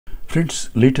Friends,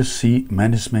 let us see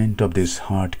management of this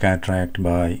hard cataract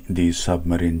by the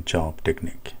submarine chop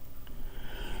technique.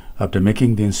 After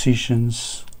making the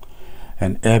incisions,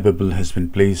 an air bubble has been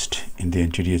placed in the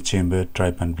anterior chamber.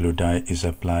 Trypan blue dye is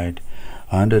applied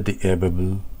under the air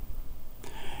bubble.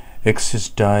 Excess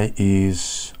dye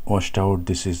is washed out.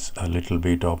 This is a little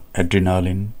bit of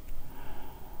adrenaline,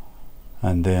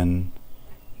 and then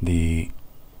the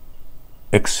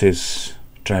excess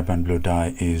trypan blue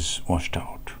dye is washed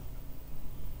out.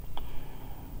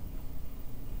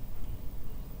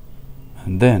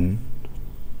 And then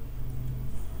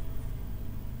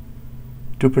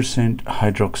 2%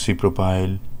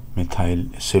 hydroxypropyl methyl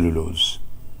cellulose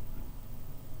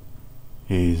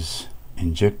is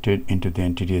injected into the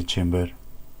anterior chamber.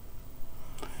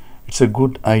 It's a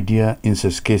good idea in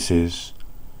such cases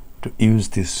to use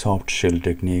this soft shell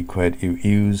technique, where you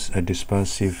use a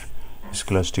dispersive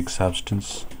viscoelastic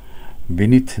substance.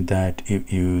 Beneath that you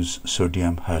use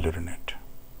sodium hyaluronate.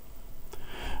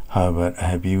 However, I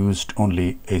have used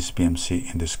only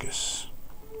HPMC in this case.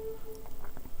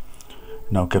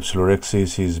 Now capsular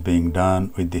Rhexis is being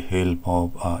done with the help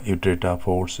of a utrata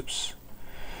forceps.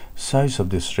 Size of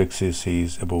this Rhexis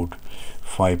is about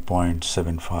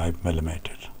 5.75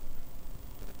 millimeter.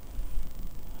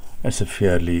 It's a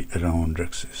fairly round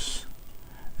Rhexis.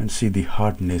 And see the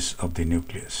hardness of the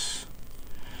nucleus.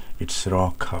 It's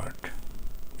rock hard.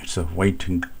 It's a white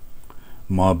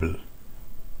marble.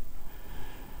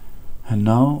 And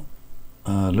now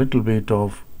a little bit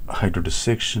of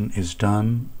hydrodissection is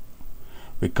done.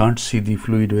 We can't see the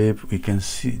fluid wave. We can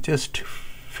see, just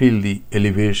feel the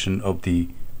elevation of the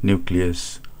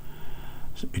nucleus.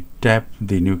 So we tap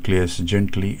the nucleus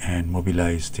gently and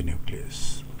mobilize the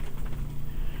nucleus.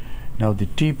 Now the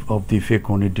tip of the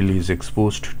phaco needle is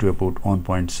exposed to about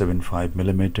 1.75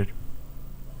 millimeter.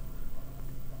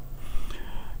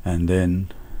 And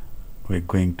then we're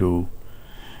going to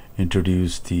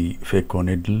introduce the phaco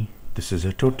needle. This is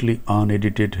a totally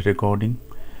unedited recording,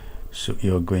 so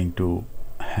you're going to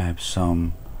have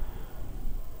some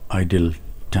idle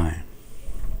time.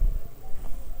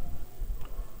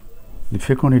 The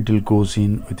phaco needle goes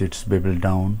in with its bevel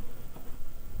down.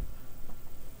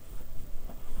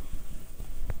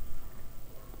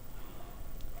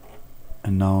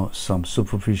 And now some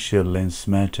superficial lens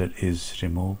matter is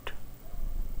removed.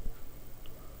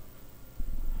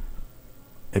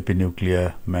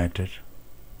 Epinuclear matter,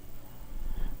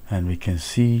 and we can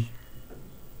see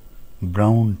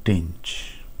brown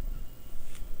tinge.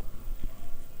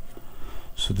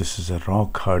 So this is a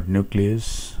rock hard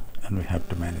nucleus, and we have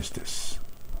to manage this.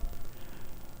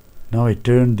 Now I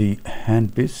turn the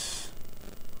handpiece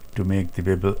to make the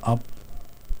bevel up.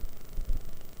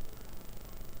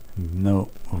 Now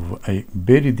I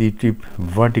bury the tip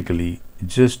vertically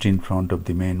just in front of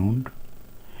the main wound.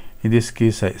 In this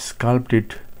case, I sculpt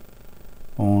it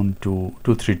on to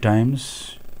 2-3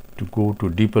 times to go to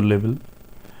deeper level.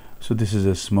 So this is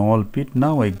a small pit.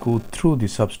 Now I go through the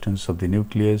substance of the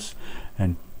nucleus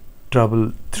and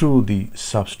travel through the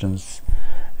substance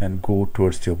and go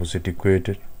towards the opposite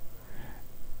equator.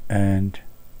 And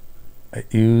I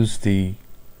use the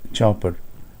chopper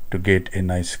to get a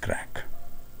nice crack.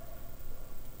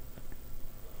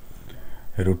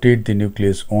 I rotate the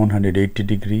nucleus 180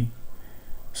 degrees.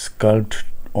 Sculpt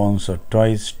once or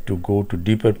twice to go to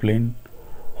deeper plane,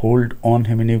 hold on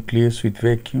heminucleus with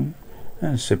vacuum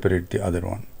and separate the other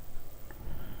one.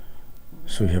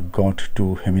 So we have got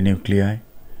 2 heminuclei,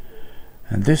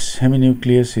 and this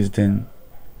heminucleus is then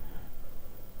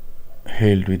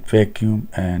held with vacuum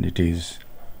and it is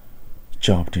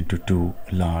chopped into 2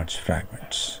 large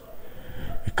fragments.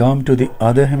 We come to the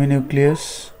other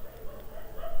heminucleus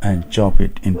and chop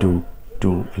it into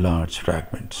 2 large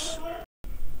fragments.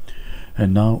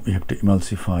 And now we have to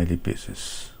emulsify the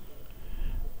pieces.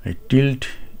 I tilt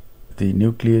the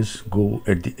nucleus, go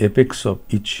at the apex of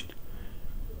each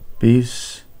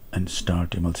piece and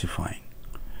start emulsifying.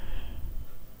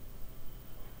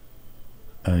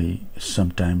 I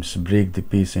sometimes break the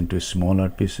piece into smaller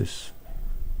pieces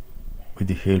with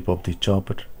the help of the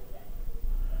chopper.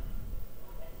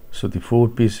 So the 4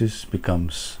 pieces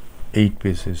becomes 8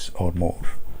 pieces or more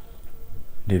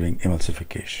during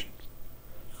emulsification.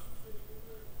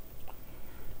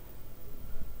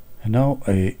 And now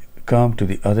I come to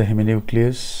the other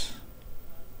heminucleus,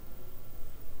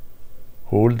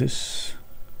 hold this,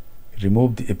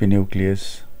 remove the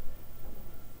epinucleus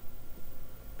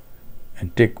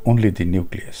and take only the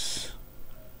nucleus.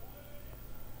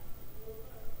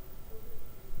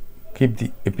 Keep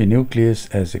the epinucleus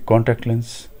as a contact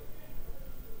lens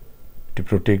to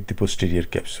protect the posterior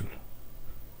capsule.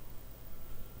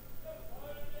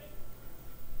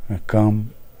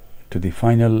 come to the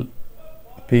final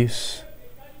piece.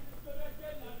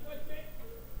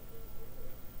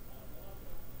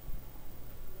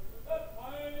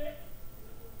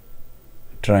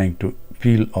 Trying to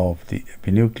peel off the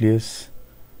epinucleus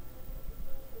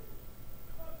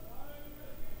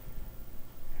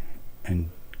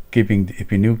and keeping the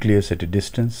epinucleus at a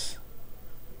distance,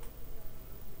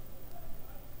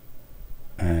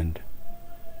 and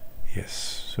yes,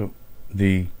 so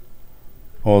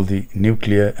all the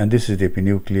nuclear, and this is the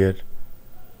epinuclear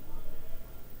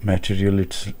material.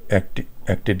 It's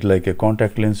acted like a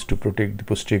contact lens to protect the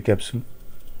posterior capsule.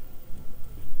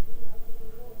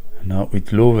 Now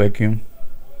with low vacuum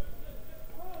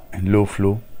and low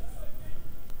flow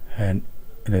and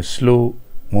in a slow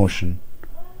motion,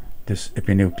 this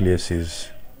epinucleus is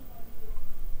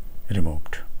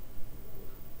removed.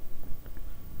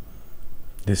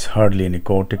 There's hardly any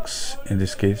cortex in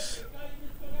this case,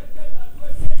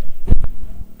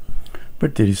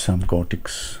 but there is some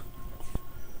cortex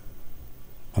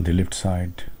on the left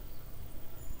side,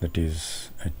 that is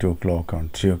at 2 o'clock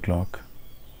and 3 o'clock.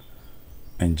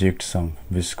 Inject some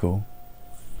visco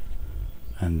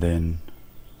and then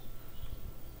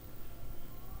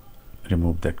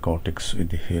remove that cortex with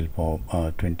the help of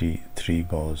a 23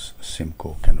 gauge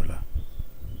Simcoe cannula.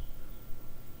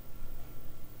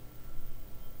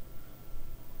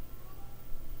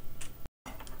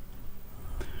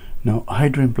 Now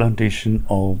hydroimplantation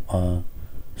of a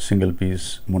single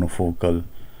piece monofocal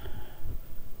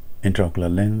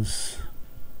intraocular lens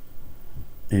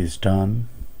is done.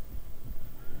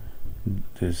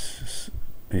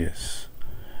 Yes,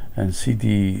 and see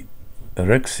the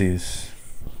Rhexis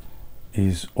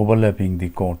is overlapping the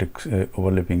cortex,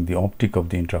 overlapping the optic of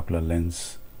the intraocular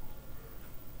lens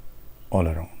all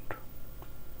around.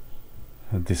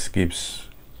 This gives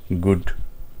good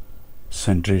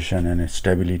centration and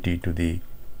stability to the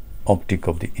optic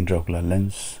of the intraocular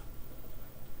lens.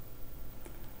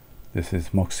 This is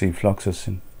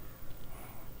moxifloxacin.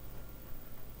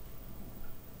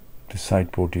 The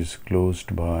side port is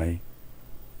closed by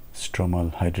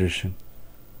stromal hydration,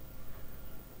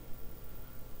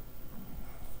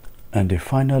 and a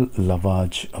final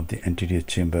lavage of the anterior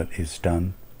chamber is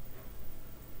done.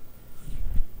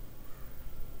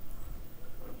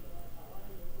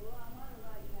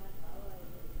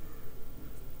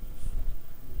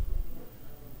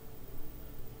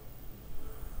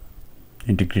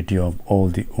 Integrity of all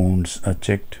the wounds are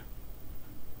checked.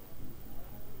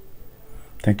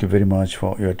 Thank you very much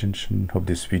for your attention. Hope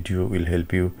this video will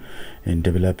help you in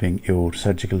developing your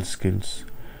surgical skills.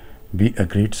 Be a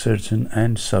great surgeon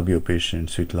and serve your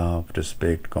patients with love,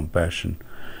 respect, compassion,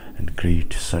 and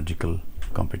great surgical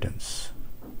competence.